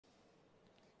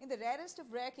In the rarest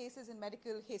of rare cases in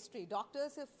medical history,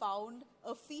 doctors have found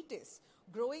a fetus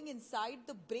growing inside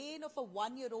the brain of a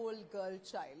 1-year-old girl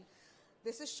child.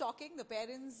 This is shocking. The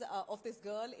parents of this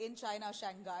girl in China,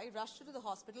 Shanghai, rushed her to the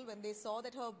hospital when they saw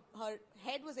that her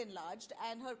head was enlarged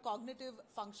and her cognitive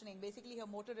functioning, basically her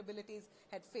motor abilities,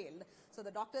 had failed. So the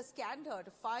doctor scanned her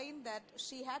to find that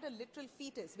she had a literal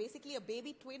fetus, basically a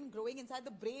baby twin growing inside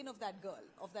the brain of that girl,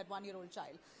 of that 1-year-old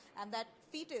child. And that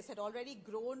fetus had already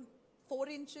grown 4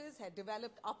 inches, had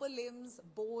developed upper limbs,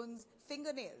 bones,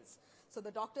 fingernails. So the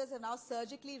doctors have now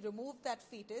surgically removed that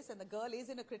fetus and the girl is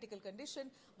in a critical condition.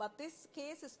 But this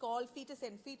case is called fetus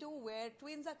in fetu, where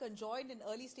twins are conjoined in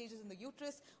early stages in the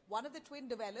uterus. One of the twin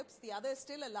develops, the other is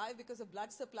still alive because of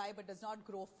blood supply but does not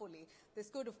grow fully. This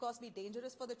could, of course, be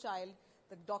dangerous for the child.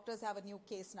 The doctors have a new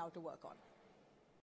case now to work on.